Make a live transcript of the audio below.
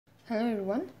Hello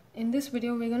everyone, in this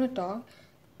video we're going to talk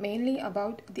mainly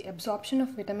about the absorption of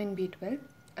vitamin B12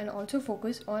 and also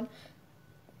focus on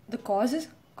the causes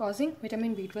causing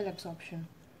vitamin B12 absorption.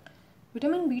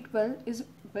 Vitamin B12 is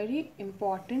very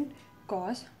important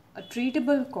cause, a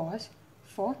treatable cause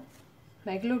for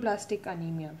megaloblastic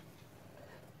anemia.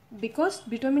 Because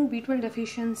vitamin B12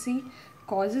 deficiency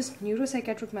causes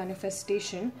neuropsychiatric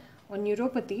manifestation or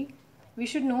neuropathy, we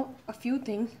should know a few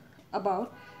things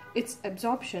about its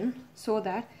absorption so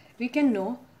that we can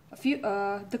know a few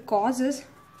the causes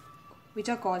which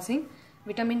are causing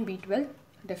vitamin B12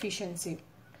 deficiency.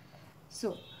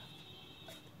 So,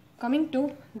 coming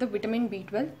to the vitamin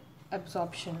B12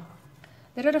 absorption,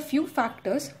 there are a few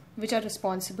factors which are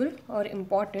responsible or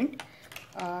important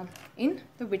in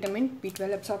the vitamin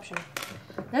B12 absorption.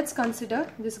 Let's consider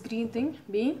this green thing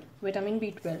being vitamin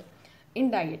B12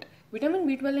 in diet. Vitamin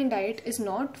B12 in diet is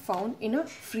not found in a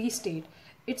free state.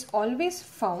 It's always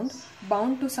found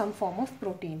bound to some form of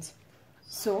proteins.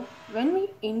 So when we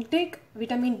intake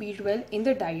vitamin B12 in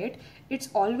the diet, it's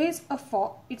always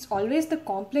the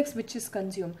complex which is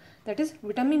consumed, that is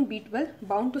vitamin B12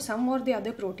 bound to some or the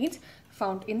other proteins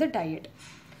found in the diet.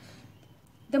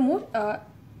 The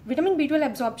vitamin B12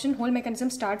 absorption whole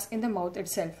mechanism starts in the mouth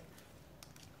itself.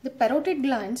 The parotid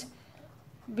glands,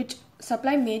 which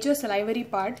supply major salivary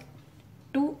part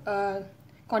to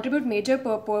contribute major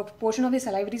portion of the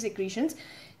salivary secretions,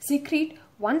 secrete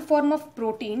one form of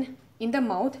protein in the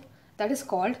mouth that is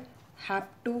called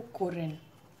haptocorrin.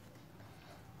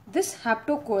 This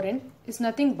haptocorrin is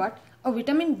nothing but a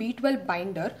vitamin B12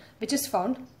 binder which is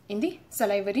found in the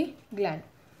salivary gland.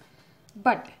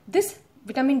 But this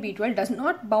vitamin B12 does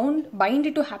not bind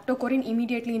it to haptocorrin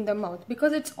immediately in the mouth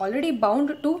because it's already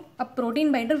bound to a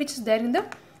protein binder which is there in the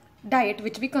diet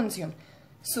which we consume.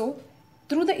 So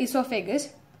through the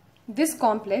esophagus, this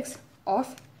complex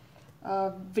of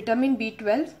vitamin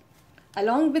B12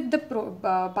 along with the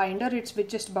binder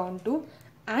which is bound to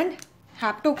and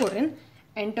haptocorrin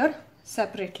enter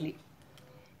separately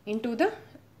into the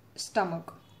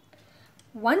stomach.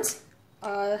 Once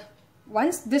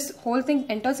this whole thing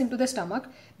enters into the stomach,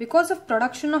 because of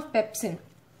production of pepsin,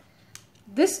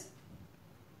 this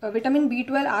vitamin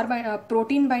B12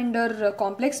 protein binder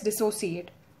complex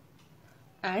dissociate,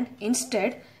 and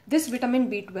instead this vitamin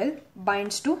B12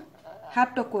 binds to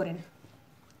haptocorrin.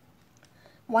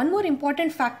 One more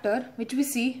important factor which we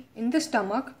see in the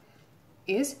stomach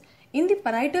is in the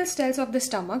parietal cells of the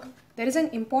stomach, there is an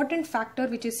important factor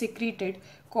which is secreted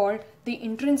called the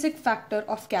intrinsic factor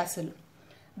of Castle.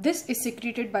 This is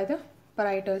secreted by the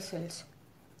parietal cells.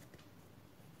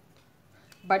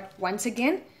 But once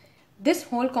again, this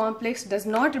whole complex does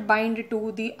not bind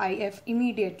to the IF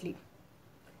immediately,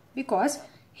 because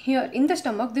here in the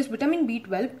stomach this vitamin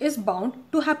B12 is bound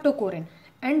to haptocorrin,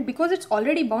 and because it's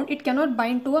already bound, it cannot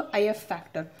bind to a IF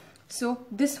factor. So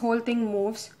this whole thing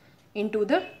moves into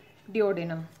the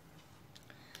duodenum.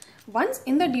 Once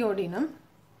in the duodenum,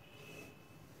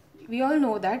 we all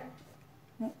know that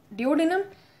duodenum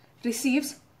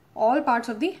receives all parts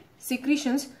of the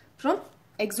secretions from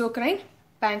exocrine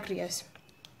pancreas.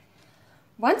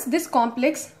 Once this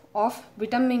complex of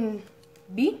vitamin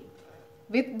B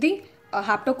with the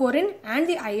haptocorrin and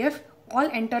the IF all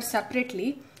enter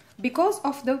separately, because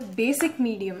of the basic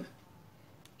medium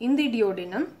in the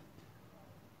duodenum,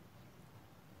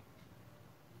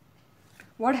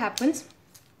 what happens?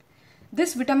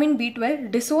 This vitamin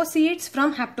B12 dissociates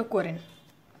from haptocorrin.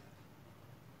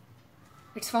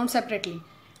 It's found separately,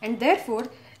 and therefore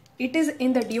it is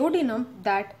in the duodenum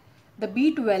that the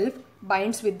B12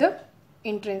 binds with the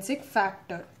intrinsic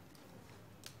factor.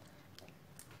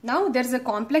 Now there is a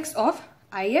complex of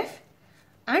IF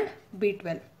and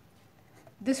B12.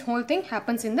 This whole thing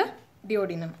happens in the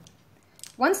duodenum.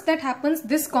 Once that happens,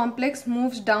 this complex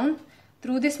moves down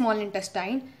through the small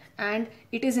intestine, and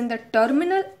it is in the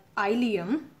terminal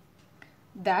ileum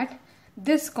that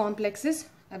this complex is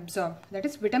absorbed, that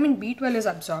is vitamin B12 is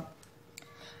absorbed.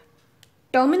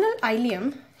 Terminal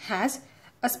ileum has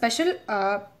a special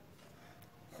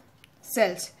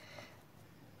cells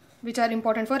which are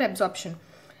important for absorption.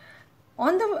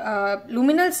 On the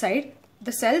luminal side,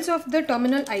 the cells of the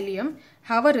terminal ileum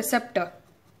have a receptor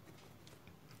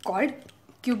called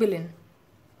cubilin,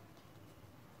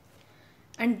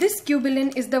 and this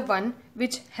cubilin is the one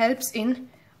which helps in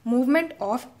movement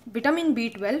of vitamin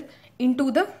B12 into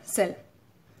the cell,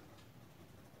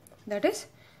 that is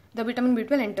the vitamin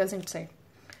B12 enters inside.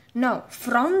 Now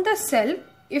from the cell,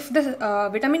 if the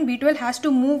vitamin B12 has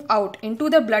to move out into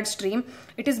the bloodstream,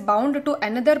 it is bound to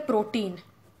another protein,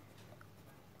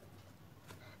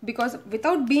 because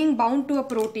without being bound to a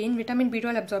protein, vitamin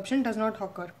B12 absorption does not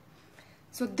occur.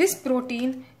 So this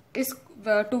protein is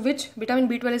to which vitamin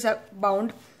B12 is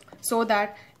bound so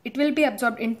that it will be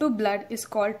absorbed into blood is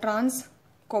called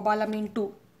transcobalamin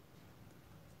 2.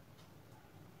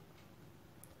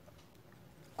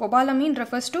 Cobalamin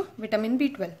refers to vitamin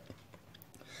B12.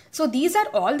 So these are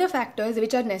all the factors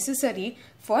which are necessary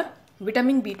for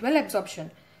vitamin B12 absorption.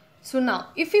 So now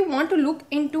if we want to look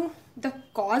into the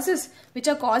causes which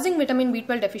are causing vitamin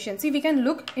B12 deficiency, we can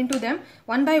look into them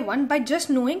one by one by just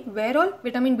knowing where all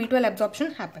vitamin B12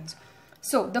 absorption happens.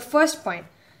 So the first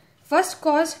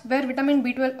cause where vitamin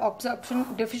B12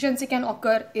 absorption deficiency can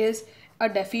occur is a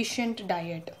deficient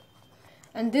diet.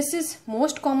 And this is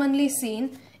most commonly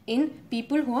seen in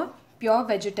people who are pure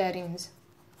vegetarians.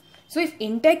 So if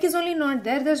intake is only not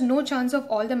there, there's no chance of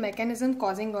all the mechanism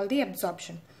causing all the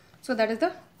absorption. So that is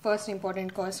the first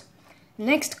important cause.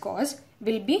 Next cause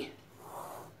will be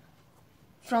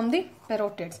from the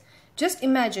parotids. Just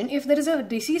imagine if there is a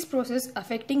disease process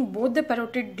affecting both the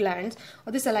parotid glands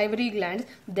or the salivary glands,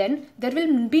 then there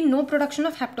will be no production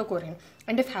of haptocorrin.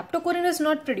 And if haptocorrin is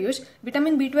not produced,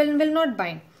 vitamin B12 will not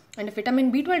bind. And if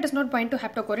vitamin B12 does not bind to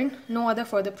haptocorrin, no other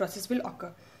further process will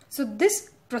occur. So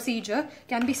this procedure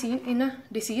can be seen in a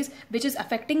disease which is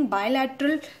affecting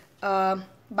bilaterally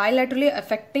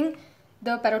affecting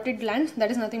the parotid glands,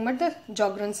 that is nothing but the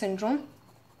Sjogren's syndrome.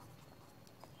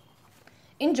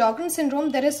 In Sjogren's syndrome,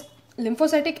 there is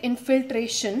lymphocytic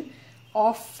infiltration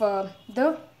of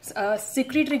the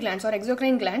secretory glands or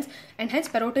exocrine glands, and hence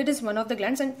parotid is one of the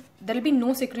glands, and there will be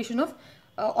no secretion of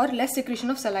or less secretion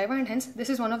of saliva, and hence this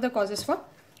is one of the causes for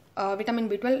vitamin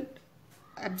B12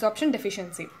 absorption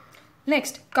deficiency.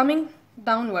 Next, coming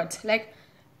downwards, like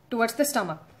towards the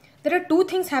stomach. There are two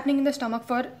things happening in the stomach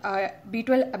for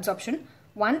B12 absorption.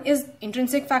 One is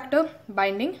intrinsic factor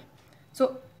binding.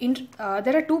 So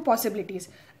there are two possibilities.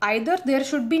 Either there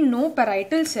should be no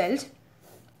parietal cells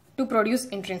to produce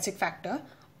intrinsic factor,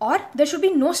 or there should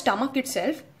be no stomach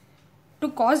itself to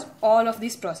cause all of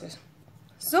these processes.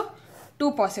 So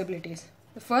two possibilities.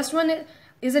 The first one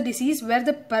is a disease where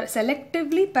the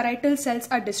selectively parietal cells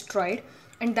are destroyed,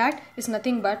 and that is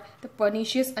nothing but the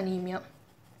pernicious anemia.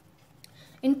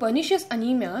 In pernicious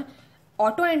anemia,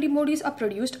 autoantibodies are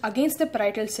produced against the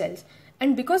parietal cells,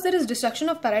 and because there is destruction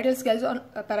of parietal cells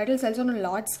on a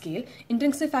large scale,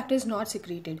 intrinsic factor is not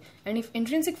secreted, and if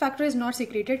intrinsic factor is not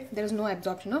secreted, there is no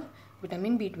absorption of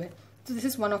vitamin B12. So this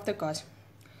is one of the cause.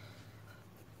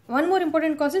 One more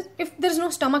important cause is if there is no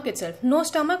stomach itself. No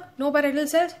stomach, no parietal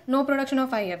cells, no production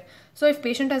of IF. So if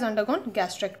patient has undergone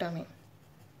gastrectomy.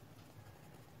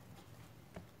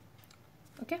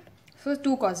 Okay, so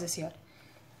two causes here.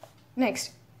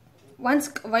 Next,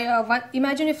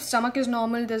 imagine if stomach is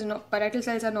normal, there's no parietal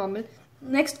cells are normal.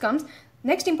 Next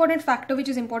important factor which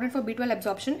is important for B12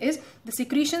 absorption is the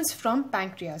secretions from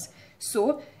pancreas.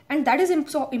 So, and that is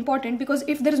important because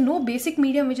if there is no basic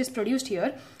medium which is produced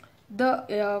here,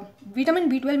 the vitamin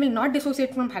B12 will not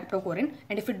dissociate from haptocorrin,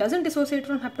 and if it doesn't dissociate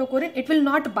from haptocorrin, it will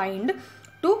not bind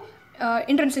to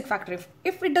intrinsic factor.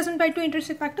 If it doesn't bind to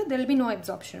intrinsic factor, there will be no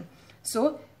absorption.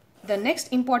 So the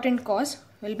next important cause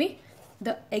will be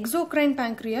the exocrine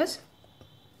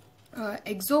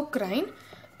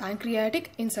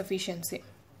pancreatic insufficiency.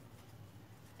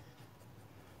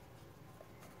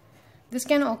 This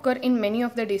can occur in many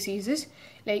of the diseases,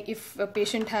 like if a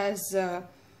patient has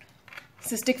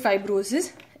cystic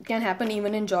fibrosis, it can happen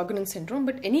even in Sjogren's syndrome,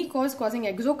 but any cause causing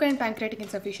exocrine pancreatic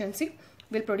insufficiency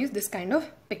will produce this kind of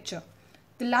picture.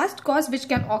 The last cause which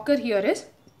can occur here is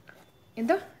in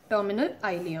the terminal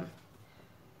ileum.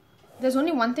 There's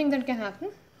only one thing that can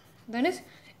happen, then is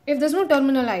if there's no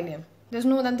terminal ileum, there's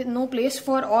no place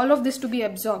for all of this to be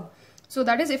absorbed. So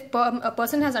that is if a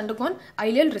person has undergone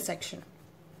ileal resection.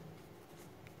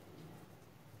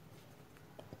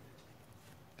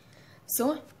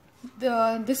 So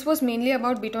this was mainly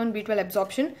about vitamin B12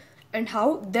 absorption and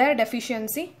how their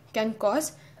deficiency can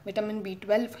cause vitamin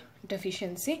B12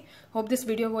 deficiency. Hope this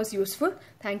video was useful.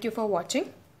 Thank you for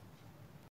watching.